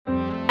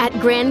At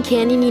Grand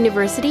Canyon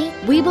University,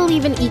 we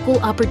believe in equal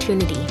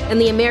opportunity,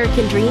 and the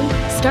American dream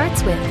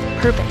starts with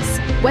purpose.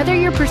 Whether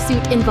your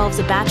pursuit involves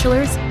a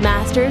bachelor's,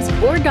 master's,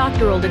 or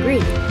doctoral degree,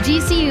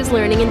 GCU's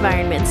learning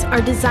environments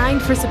are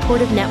designed for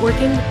supportive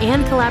networking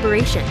and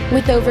collaboration.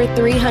 With over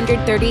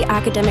 330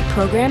 academic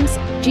programs,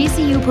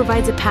 GCU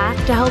provides a path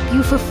to help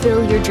you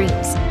fulfill your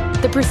dreams.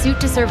 The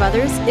pursuit to serve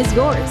others is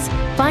yours.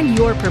 Find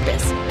your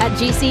purpose at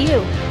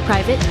GCU.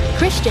 Private,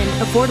 Christian,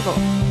 affordable.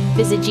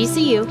 Visit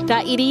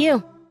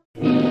gcu.edu.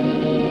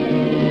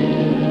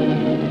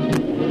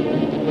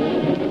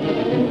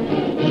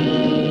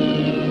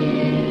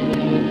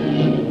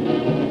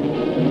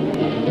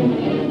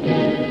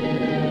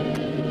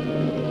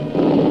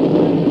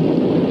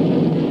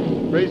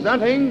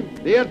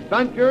 Presenting The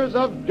Adventures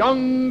of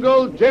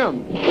Jungle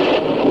Jim.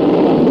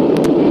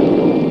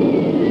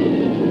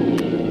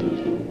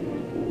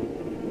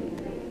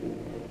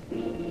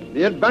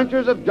 The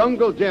Adventures of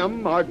Jungle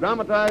Jim are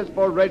dramatized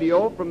for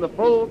radio from the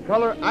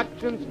full-color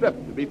action strip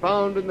to be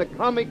found in the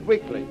Comic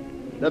Weekly,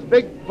 the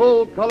big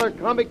full-color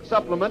comic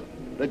supplement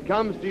that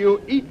comes to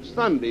you each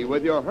Sunday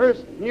with your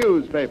Hearst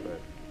newspaper.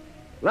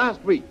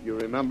 Last week, you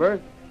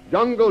remember,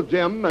 Jungle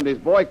Jim and his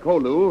boy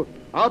Kolu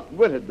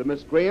outwitted the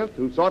miscreants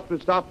who sought to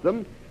stop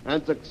them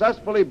and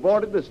successfully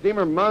boarded the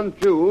steamer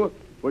Manchu,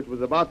 which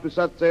was about to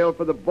set sail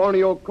for the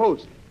Borneo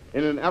coast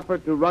in an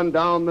effort to run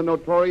down the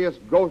notorious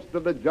ghost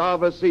of the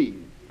Java Seas.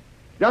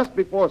 Just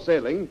before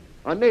sailing,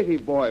 a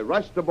native boy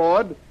rushed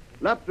aboard,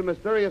 left a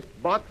mysterious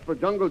box for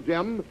Jungle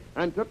Jim,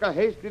 and took a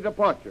hasty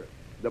departure.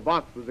 The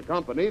box was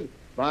accompanied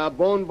by a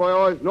bon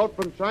voyage note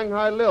from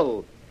Shanghai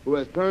Lil, who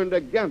has turned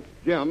against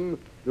Jim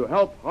to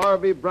help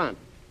Harvey Brant,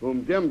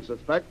 whom Jim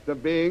suspects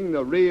of being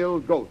the real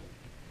ghost.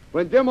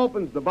 When Jim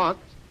opens the box,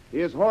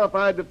 he is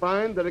horrified to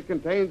find that it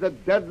contains a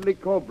deadly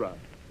cobra.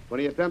 When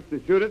he attempts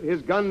to shoot it,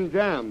 his gun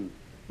jams.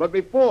 But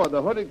before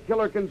the hooded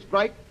killer can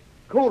strike,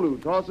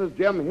 Kolu tosses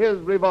Jim his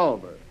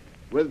revolver.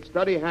 With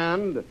steady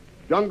hand,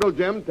 Jungle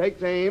Jim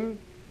takes aim,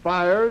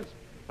 fires,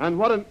 and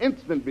what an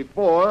instant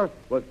before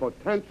was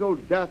potential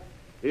death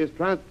is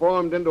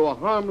transformed into a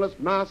harmless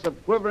mass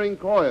of quivering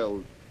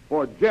coils,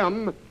 for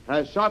Jim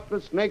has shot the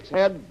snake's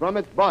head from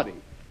its body.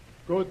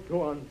 Good,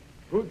 Tuan.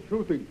 Good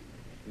shooting.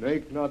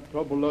 Snake not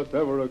trouble us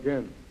ever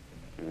again.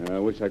 I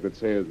wish I could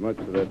say as much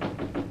for that.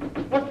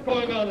 What's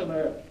going on in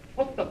there?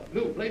 What the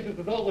blue blazes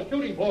is all the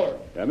shooting for?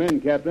 Come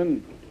in,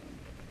 Captain.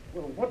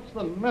 Well, what's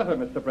the matter,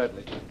 Mr.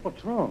 Bradley?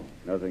 What's wrong?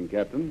 Nothing,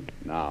 Captain.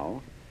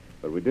 Now.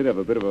 But we did have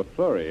a bit of a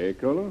flurry, eh,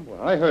 Kolu?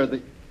 Well, I heard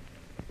the...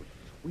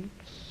 Sweet,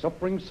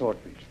 suffering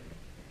swordfish.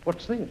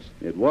 What's this?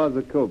 It was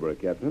a cobra,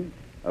 Captain.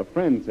 A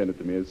friend sent it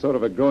to me as sort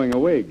of a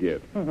going-away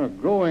gift.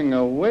 Going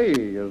away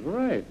is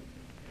right.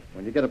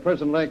 When you get a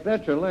present like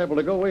that, you're liable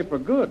to go away for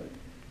good.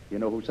 You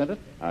know who sent it?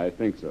 I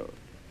think so.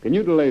 Can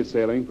you delay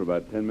sailing for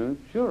about 10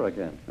 minutes? Sure I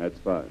can. That's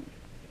fine.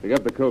 Pick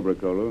up the cobra,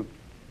 Kolu,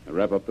 and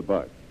wrap up the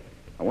box.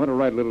 I want to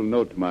write a little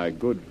note to my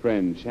good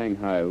friend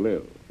Shanghai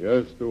Lil.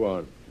 Yes,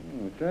 Tuan.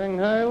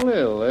 Shanghai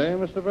Lil, eh,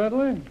 Mr.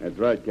 Bradley? That's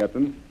right,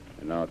 Captain.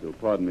 And now, if you'll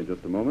pardon me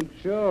just a moment.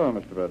 Sure,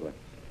 Mr. Bradley.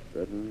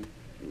 Better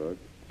look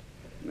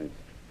next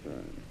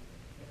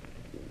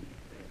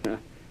time.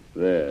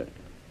 There.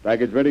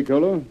 Package ready,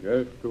 Kolu?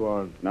 Yes,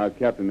 Tuan. Now,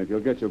 Captain, if you'll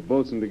get your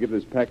bosun to give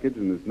this package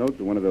and this note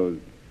to one of those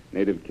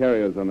native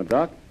carriers on the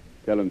dock,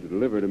 tell him to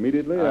deliver it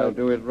immediately. I'll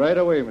do it right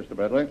away, Mr.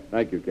 Bradley.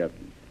 Thank you,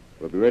 Captain.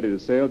 We'll be ready to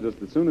sail just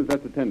as soon as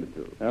that's attended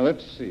to. Now,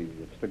 let's see.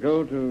 It's to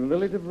go to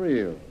Lily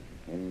DeVril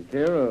in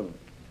care of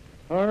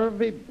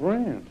Harvey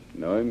Brant.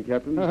 Know him,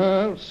 Captain?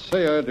 I'll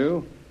say I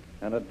do.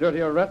 And a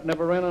dirtier rat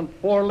never ran on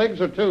 4 legs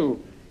or 2.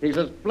 He's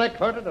as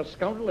black-hearted a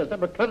scoundrel as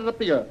ever cluttered up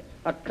the earth.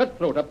 A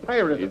cutthroat, a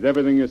pirate. He's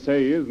everything you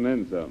say he is and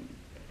then some.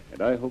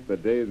 And I hope the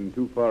day isn't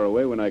too far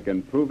away when I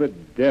can prove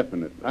it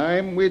definitely.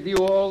 I'm with you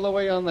all the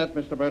way on that,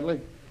 Mr. Bradley.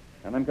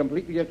 And I'm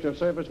completely at your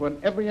service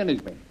whenever you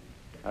need me.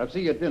 I'll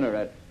see you at dinner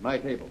at my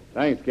table.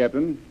 Thanks,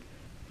 Captain.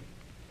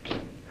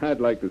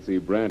 I'd like to see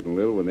Brant and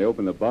Lil when they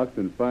open the box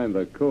and find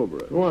the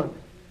cobra. Tuan,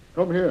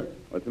 come here.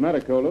 What's the matter,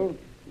 Kolu?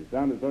 You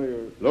sound as though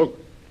you're... Look,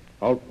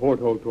 out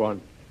porthole,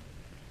 Tuan.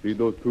 See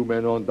those 2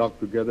 men on dock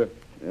together?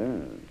 Yeah,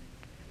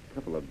 a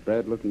couple of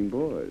bad-looking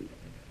boys.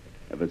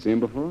 Ever seen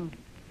before?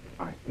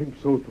 I think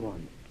so,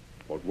 Tuan.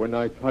 But when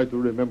I try to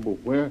remember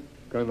where,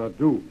 cannot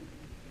do.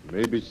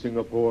 Maybe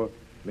Singapore,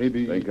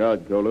 maybe... Thank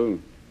God, Kolu.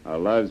 Our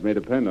lives may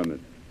depend on it.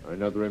 I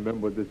not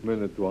remember this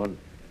minute, Tuan.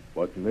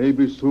 But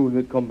maybe soon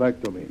it come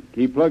back to me.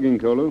 Keep plugging,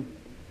 Kolu.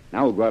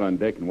 Now we'll go out on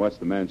deck and watch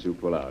the Manchu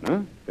pull out, huh?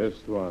 Yes,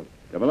 Tuan.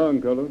 Come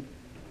along, Kolu.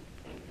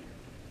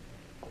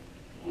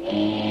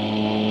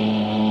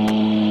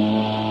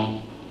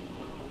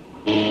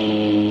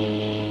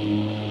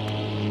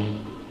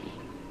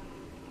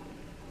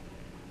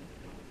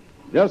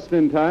 Just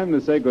in time to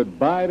say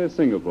goodbye to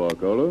Singapore,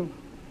 Kolu.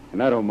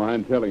 And I don't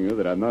mind telling you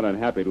that I'm not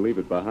unhappy to leave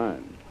it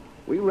behind.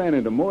 We ran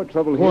into more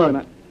trouble here than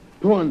I...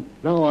 Tuan,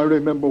 now I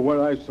remember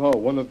where I saw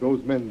one of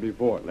those men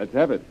before. Let's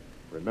have it.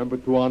 Remember,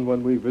 Tuan,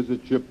 when we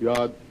visit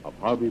shipyard of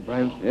Harvey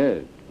Brant?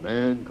 Yes.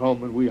 Man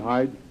come and we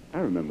hide. I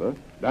remember.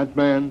 That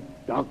man,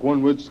 dark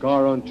one with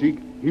scar on cheek,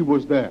 he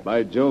was there.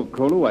 By Jove,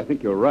 Kolu, I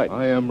think you're right.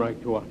 I am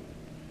right, Tuan.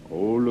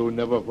 Kolu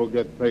never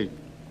forget fate.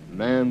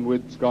 Man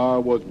with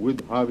scar was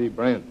with Harvey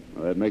Brandt.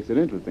 Well, that makes it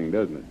interesting,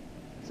 doesn't it?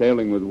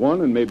 Sailing with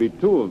one and maybe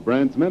two of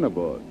Brandt's men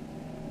aboard.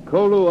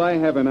 Kolu, I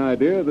have an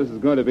idea this is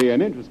going to be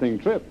an interesting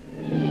trip.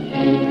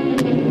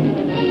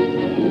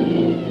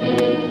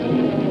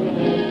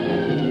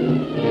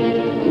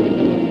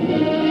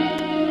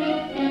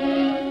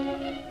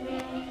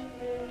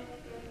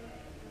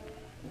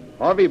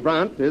 Harvey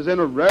Brandt is in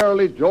a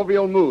rarely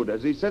jovial mood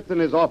as he sits in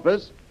his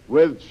office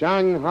with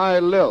Shanghai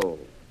Lil.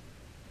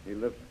 He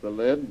lifts the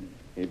lid.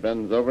 He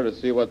bends over to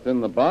see what's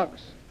in the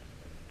box.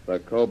 The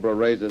Cobra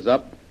raises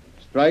up,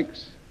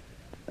 strikes,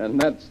 and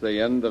that's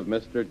the end of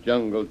Mr.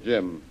 Jungle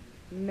Jim.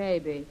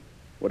 Maybe.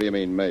 What do you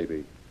mean,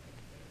 maybe?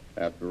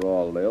 After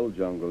all, Lil,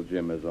 Jungle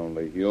Jim is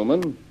only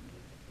human.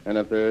 And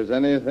if there's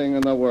anything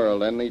in the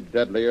world any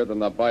deadlier than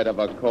the bite of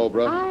a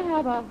cobra... I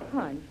have a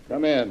hunch.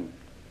 Come in.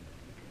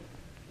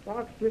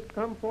 Box just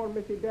come for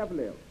Missy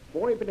Devlin.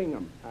 Boy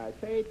Bingham. I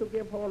say to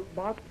give her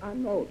box a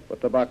note.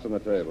 Put the box on the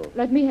table.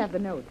 Let me have the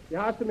note.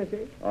 Yes,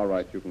 Missy. All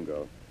right, you can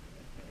go.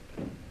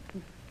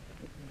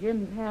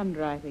 Jim's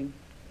handwriting.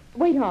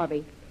 Wait,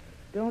 Harvey.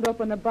 Don't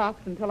open the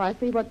box until I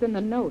see what's in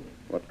the note.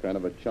 What kind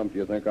of a chump do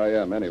you think I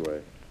am,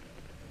 anyway?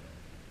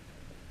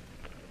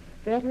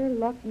 Better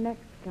luck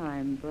next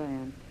time,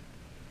 Brandt.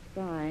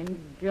 Signed,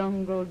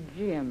 Jungle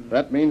Jim.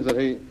 That means that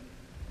he...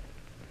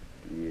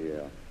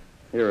 Yeah.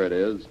 Here it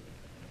is.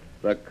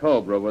 The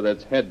Cobra with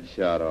its head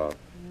shot off.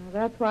 Now,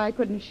 that's why I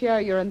couldn't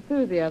share your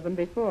enthusiasm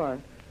before.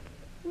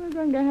 We're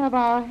going to have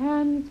our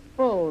hands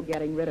full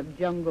getting rid of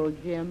Jungle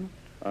Jim.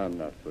 I'm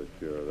not so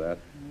sure of that.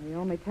 The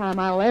only time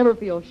I'll ever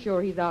feel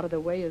sure he's out of the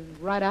way is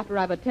right after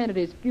I've attended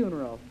his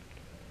funeral.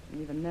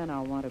 And even then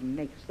I'll want to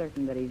make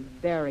certain that he's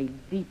buried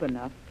deep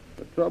enough.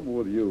 The trouble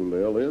with you,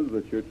 Lil, is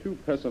that you're too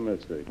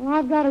pessimistic. Well,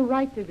 I've got a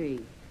right to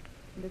be.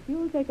 And if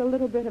you'll take a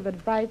little bit of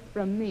advice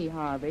from me,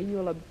 Harvey,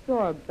 you'll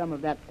absorb some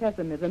of that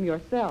pessimism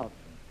yourself.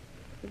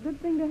 It's a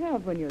good thing to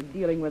have when you're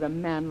dealing with a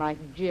man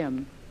like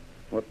Jim.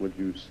 What would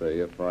you say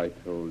if I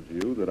told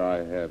you that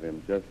I have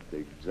him just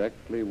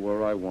exactly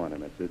where I want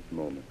him at this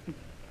moment?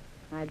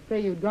 I'd say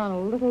you'd gone a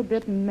little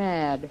bit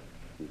mad.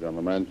 He's on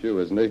the Manchu,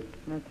 isn't he?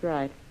 That's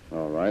right.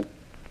 All right.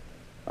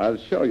 I'll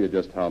show you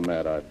just how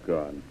mad I've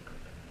gone.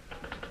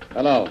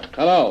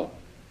 Hello.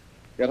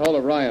 Get hold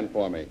of Ryan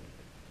for me.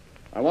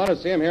 I want to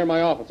see him here in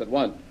my office at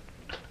once.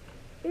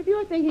 If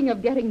you're thinking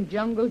of getting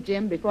Jungle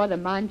Jim before the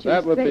Manchu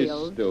That would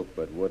sails... be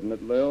stupid, wouldn't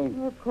it, Lil?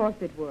 Well, of course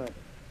it would.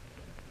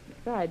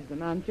 Besides, the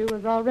Manchu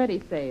has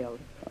already sailed.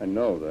 I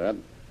know that.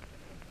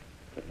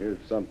 But here's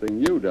something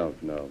you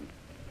don't know.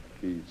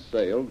 She's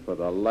sailed for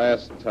the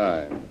last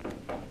time.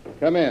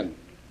 Come in.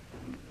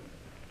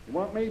 You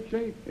want me,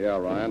 Chief? Yeah,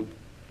 Ryan.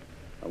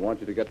 I want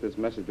you to get this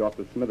message off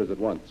to Smithers at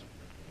once.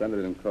 Send it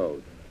in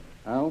code.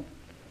 Alf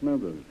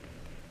Smithers,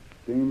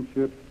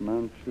 steamship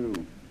Manchu.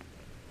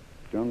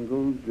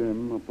 Jungle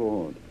Jim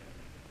aboard.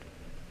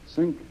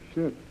 Sink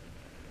ship.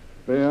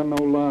 Spare no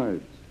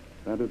lives.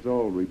 That is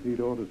all. Repeat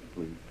orders,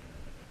 please.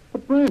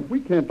 But, Brandt,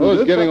 we can't do Who's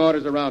this. giving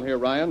orders around here,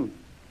 Ryan?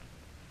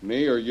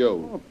 Me or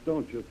you? Oh,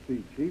 don't you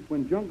see, Chief?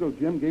 When Jungle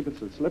Jim gave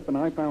us a slip and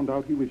I found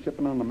out he was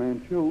shipping on the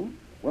Manchu,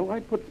 well, I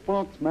put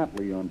Sparks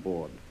Matley on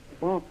board.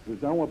 Sparks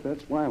is our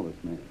best wireless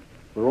man.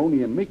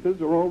 Baroni and Meekers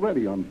are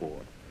already on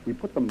board. We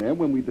put them there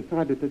when we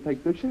decided to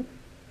take the ship.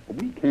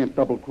 We can't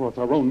double-cross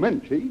our own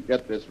men, Chief.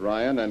 Get this,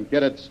 Ryan, and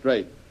get it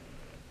straight.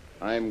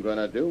 I'm going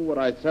to do what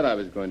I said I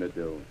was going to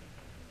do.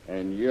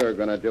 And you're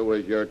going to do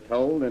as you're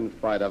told in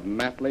spite of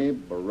Matley,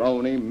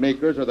 Baroni,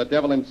 Meekers, or the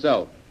devil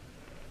himself.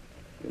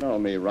 You know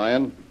me,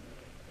 Ryan.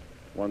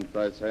 Once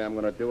I say I'm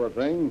going to do a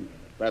thing,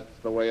 that's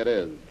the way it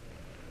is.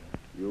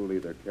 You'll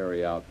either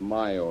carry out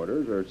my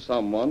orders or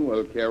someone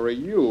will carry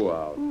you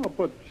out. Oh,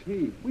 but,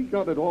 Chief, we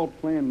got it all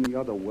planned the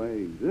other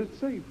way, the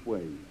safe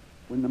way.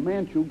 When the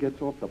Manchu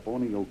gets off the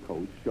Borneo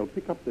coast, she'll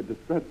pick up the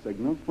distress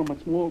signals from a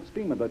small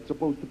steamer that's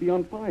supposed to be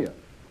on fire.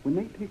 When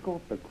they take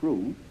off the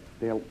crew,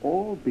 they'll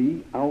all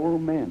be our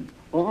men,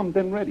 armed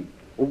and ready.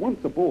 Well,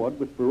 once aboard,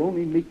 with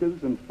Baroni,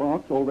 Meekers, and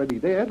Sparks already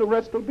there, the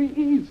rest will be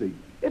easy.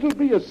 It'll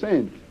be a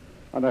cinch.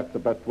 And that's the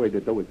best way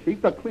to do it,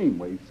 Chief, the clean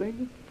way,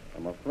 see?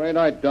 I'm afraid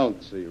I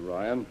don't see,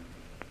 Ryan.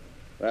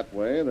 That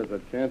way, there's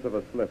a chance of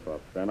a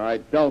slip-up, and I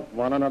don't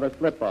want another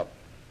slip-up.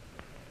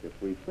 If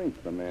we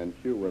sink the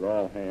Manchu with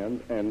all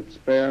hands and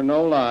spare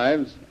no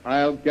lives,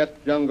 I'll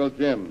get Jungle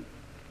Jim.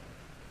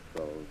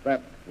 So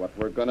that's what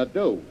we're going to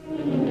do.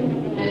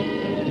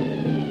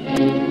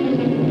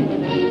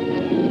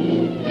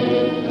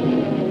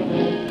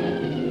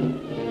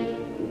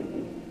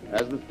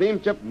 As the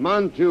steamship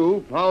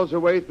Manchu plows her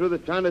way through the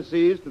China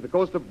Seas to the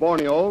coast of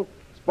Borneo,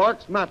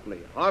 Sparks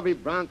Matley, Harvey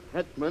Brandt's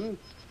henchman,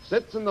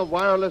 sits in the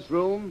wireless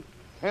room,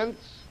 tense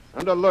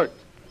and alert.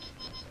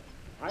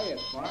 Hiya,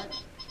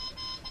 Sparks.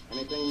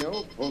 Anything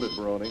new? Hold it,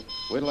 Baroni.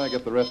 Wait till I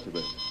get the rest of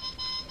it.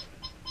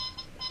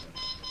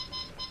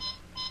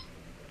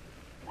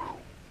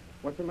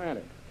 What's the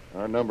matter?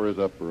 Our number is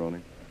up,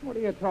 Baroni. What are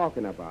you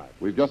talking about?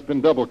 We've just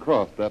been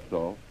double-crossed, that's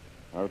all.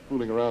 I was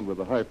fooling around with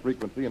the high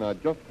frequency, and I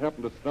just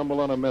happened to stumble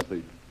on a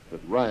message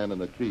that Ryan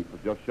and the chief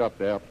have just shot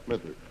to Alf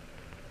Smithers.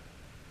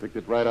 Picked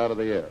it right out of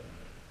the air.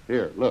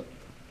 Here, look.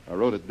 I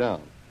wrote it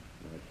down.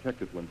 And I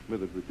checked it when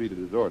Smithers repeated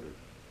his orders.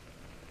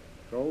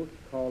 Ghost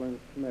calling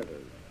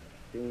Smithers.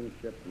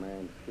 Steamship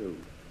Manchu.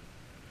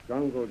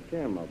 Jungle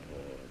Jim aboard.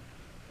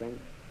 Sink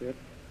ship.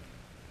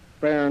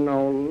 Spare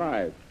no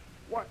life.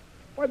 What?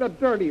 Why, the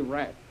dirty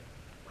rats.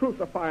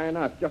 Crucifying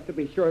us just to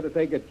be sure that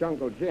they get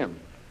Jungle Jim.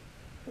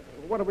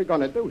 What are we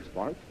going to do,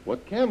 Sparks?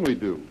 What can we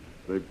do?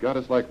 They've got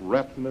us like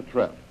rats in a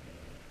trap.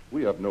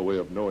 We have no way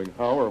of knowing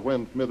how or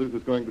when Smithers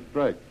is going to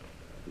strike.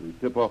 If we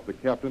tip off the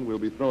captain, we'll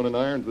be thrown in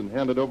irons and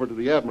handed over to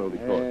the Admiralty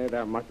Court.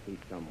 There must be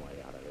some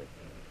way out of this.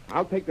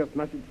 I'll take this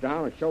message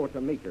down and show it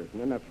to Meekers,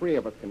 and then the three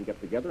of us can get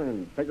together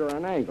and figure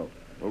an angle.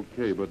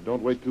 Okay, but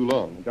don't wait too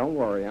long. Don't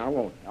worry, I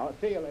won't. I'll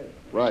see you later.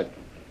 Right.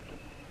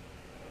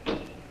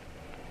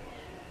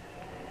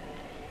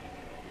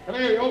 Come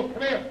here, you.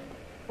 Come here.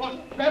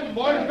 What? Grab him,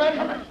 boys. Grab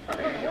him.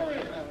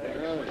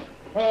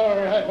 All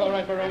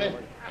right, Baroni.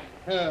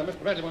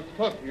 Mr. Bradley wants to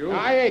talk to you.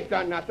 I ain't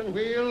done nothing.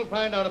 We'll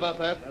find out about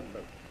that.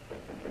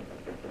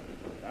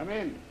 Come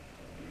in.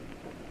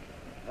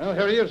 Well,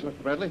 here he is,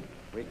 Mr. Bradley.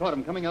 We caught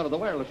him coming out of the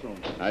wireless room.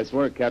 Nice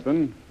work,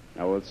 Captain.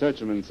 Now we'll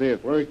search him and see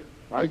if... Wait.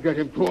 I get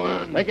him,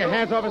 Tuan. Take your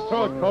hands off his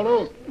throat,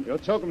 Kolu. You'll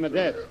choke him to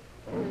death.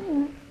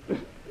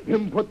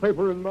 Him put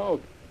paper in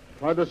mouth.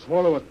 Try to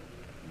swallow it.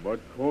 But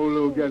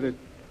Kolu get it.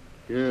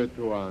 Here,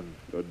 Tuan.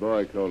 Good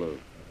boy, Kolu.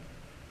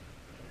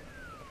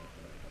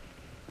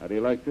 How do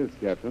you like this,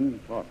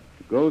 Captain? What?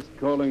 Ghost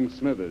calling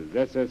Smithers,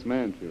 SS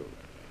Manchu.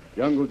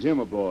 Jungle Jim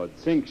aboard.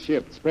 Sink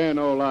ship. Spare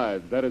no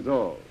lives. That is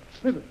all.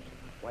 Smithers?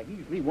 Why,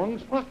 he's Lee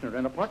Wong's partner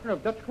and a partner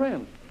of Dutch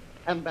Crans.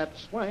 And that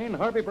swine,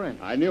 Harvey Brent.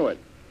 I knew it.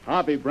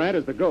 Harvey Brandt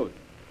is the ghost.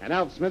 And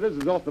Alf Smithers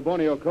is off the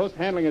Borneo coast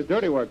handling his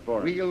dirty work for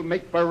him. We'll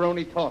make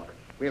Baroni talk.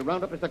 We'll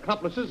round up his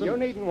accomplices and... You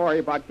needn't worry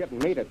about getting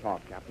me to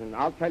talk, Captain.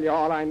 I'll tell you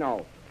all I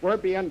know. We're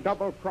being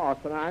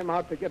double-crossed, and I'm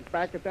out to get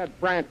back at that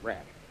Brandt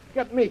rat.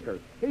 Get Meekers.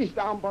 He's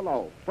down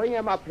below. Bring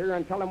him up here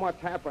and tell him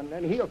what's happened,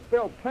 and he'll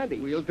spill plenty.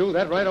 We'll do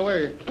that right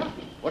away.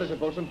 What is it,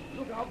 Bosun?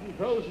 Look out in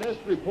Crow's Nest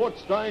reports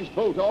strange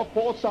boat off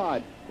port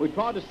side. We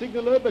tried to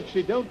signal her, but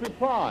she don't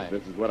reply.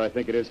 This is what I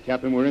think it is,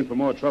 Captain. We're in for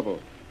more trouble.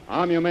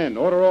 Arm your men.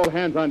 Order all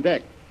hands on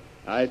deck.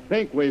 I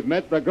think we've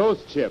met the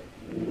ghost ship.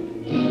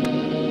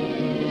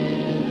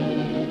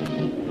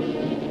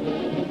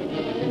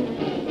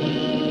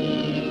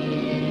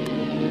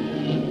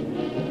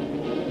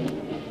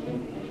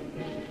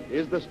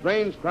 Is the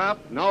strange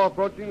craft now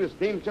approaching the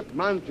steamship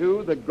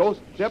Manchu, the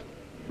ghost ship,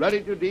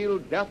 ready to deal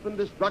death and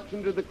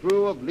destruction to the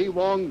crew of Lee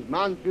Wong's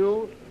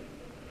Manchu?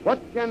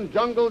 What can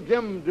Jungle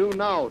Jim do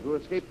now to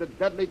escape the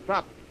deadly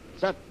trap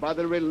set by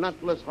the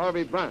relentless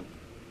Harvey Brant?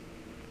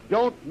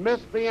 Don't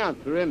miss the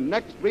answer in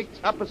next week's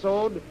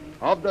episode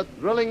of the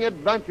thrilling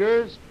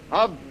adventures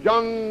of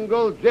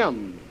Jungle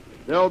Jim.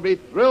 There'll be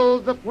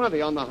thrills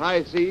aplenty on the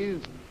high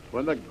seas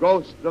when the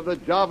ghost of the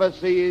Java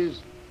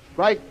seas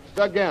strikes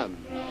again.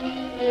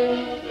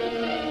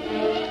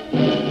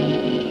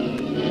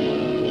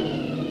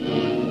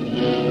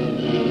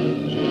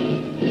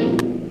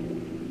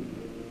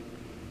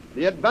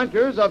 The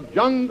Adventures of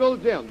Jungle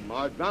Jim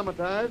are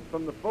dramatized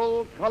from the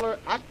full-color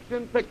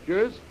action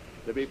pictures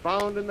to be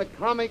found in the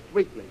Comic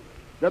Weekly,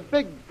 the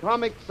big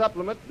comic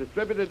supplement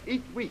distributed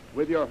each week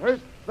with your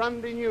Hearst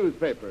Sunday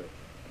newspaper.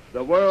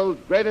 The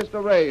world's greatest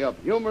array of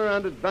humor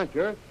and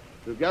adventure,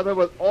 together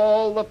with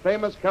all the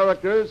famous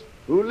characters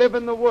who live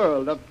in the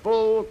world of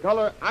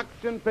full-color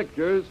action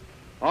pictures,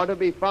 are to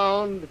be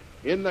found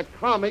in the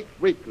Comic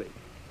Weekly.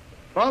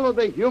 Follow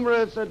the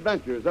humorous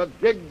adventures of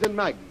Jiggs and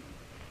Maggie,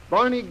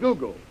 Barney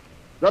Google,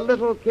 the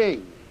Little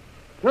King,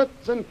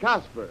 Toots and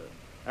Casper,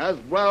 as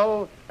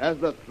well as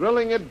the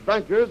thrilling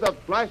adventures of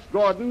Flash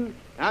Gordon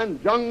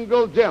and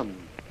Jungle Jim.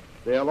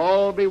 They'll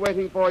all be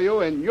waiting for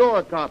you in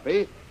your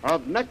copy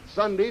of next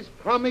Sunday's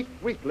Comic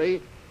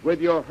Weekly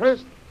with your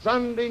Hearst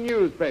Sunday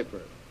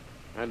newspaper.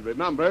 And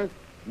remember,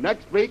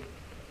 next week,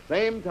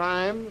 same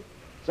time,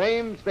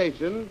 same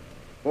station,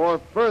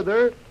 for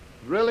further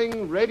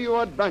thrilling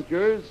radio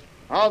adventures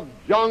of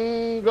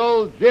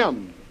Jungle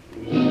Jim.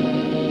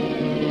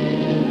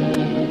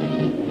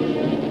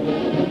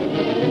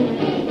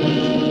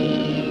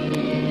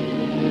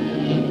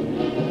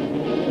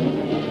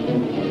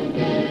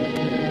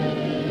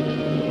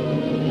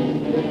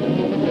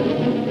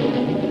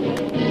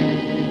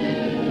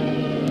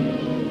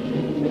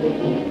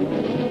 Thank you.